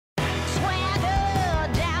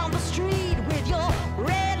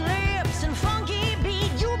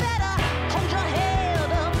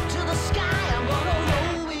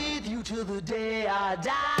the day I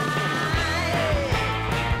die.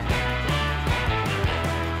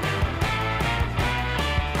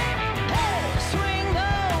 Hey, swing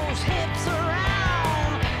those hips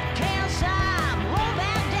around. Can't stop, roll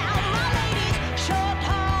that down. My ladies, short,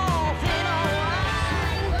 tall, thin or wide.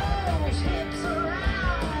 Swing those hips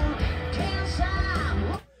around. Can't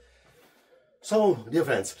stop. So, dear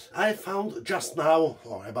friends, I found just now,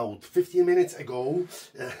 or about 15 minutes ago,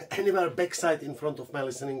 anywhere backside in front of my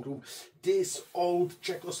listening group, this old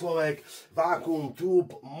Czechoslovak vacuum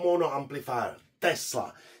tube mono amplifier,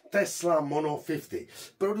 Tesla Mono 50,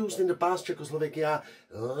 produced in the past Czechoslovakia,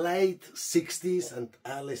 late 60s and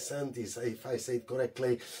early 70s, if I say it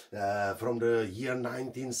correctly, from the year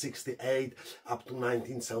 1968 up to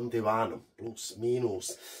 1971, plus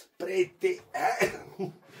minus. Pretty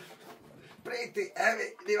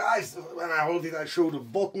heavy device. When I hold it, I show the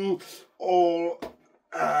button. All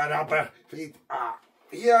rubber feet are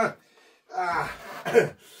here.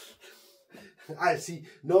 I see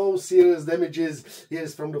no serious damages. Here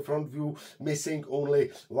is from the front view, missing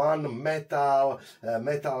only one metal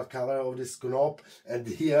cover of this knob, and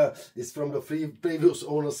here is from the previous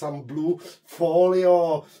owner some blue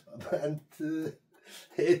folio, and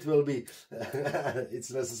it will be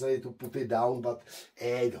it's necessary to put it down, but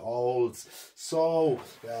it holds. So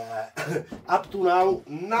up to now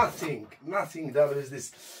nothing done with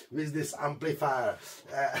this amplifier.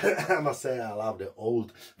 I must say I love the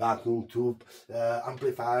old vacuum tube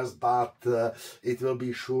amplifiers, but it will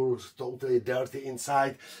be sure totally dirty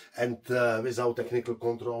inside, and without technical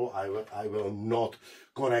control I will not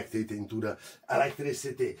connect it into the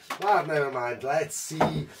electricity. But never mind, let's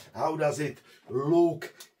see how does it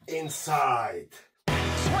look inside.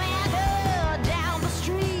 Swagger down the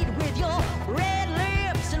street with your red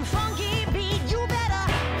lips and funky beat. You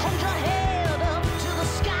better hold your head up to the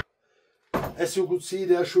sky. As you could see,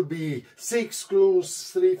 there should be 6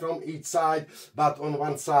 screws, 3 from each side, but on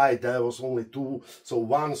one side there was only 2, so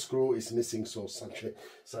one screw is missing, so such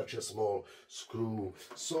a small screw.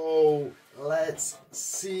 So let's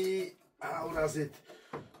see how does it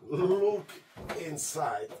look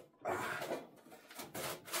inside.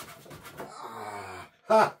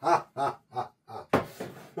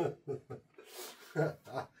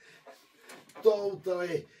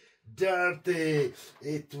 Totally dirty.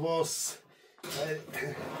 It was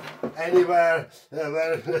anywhere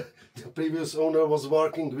where the previous owner was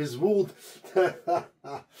working with wood.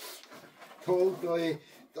 totally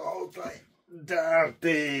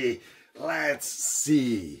dirty. Let's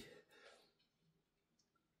see.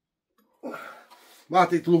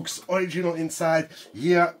 But it looks original inside.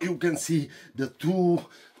 Here you can see the 2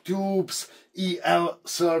 tubes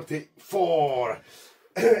EL34.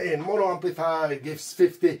 In mono amplifier it gives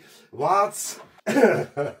 50 watts.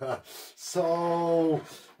 So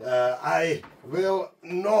I will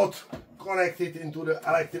not connect it into the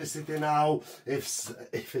electricity now. If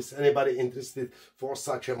it's anybody interested for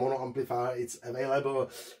such a mono amplifier, it's available,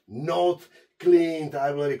 not cleaned.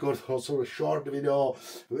 I will record also a short video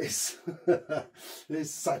with with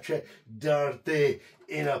such a dirty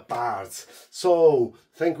inner parts. So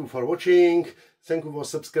thank you for watching, thank you for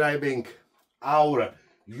subscribing our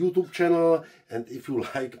YouTube channel, and if you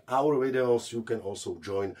like our videos you can also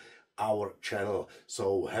join our channel.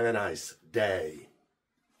 So have a nice day.